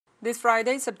This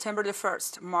Friday, September the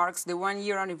 1st, marks the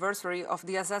one-year anniversary of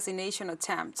the assassination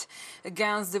attempt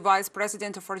against the Vice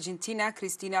President of Argentina,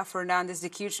 Cristina Fernández de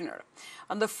Kirchner.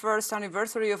 On the first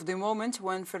anniversary of the moment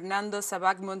when Fernandez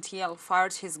Montiel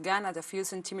fired his gun at a few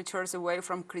centimeters away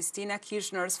from Cristina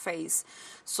Kirchner's face,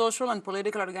 social and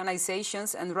political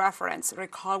organizations and referents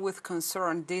recall with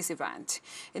concern this event.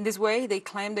 In this way, they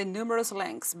claim the numerous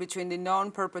links between the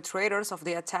known perpetrators of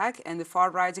the attack and the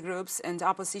far-right groups and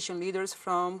opposition leaders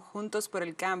from Juntos por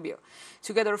el Cambio,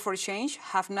 Together for Change,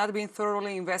 have not been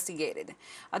thoroughly investigated.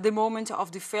 At the moment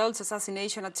of the failed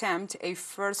assassination attempt, a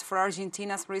first for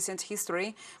Argentina's recent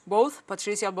history, both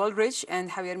Patricia Bullrich and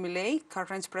Javier Milei,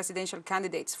 current presidential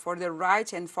candidates for the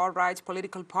right and far-right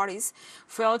political parties,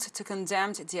 failed to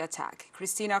condemn the attack.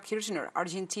 Cristina Kirchner,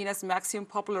 Argentina's maximum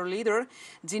popular leader,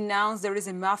 denounced there is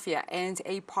a mafia and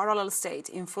a parallel state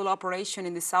in full operation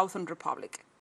in the Southern Republic.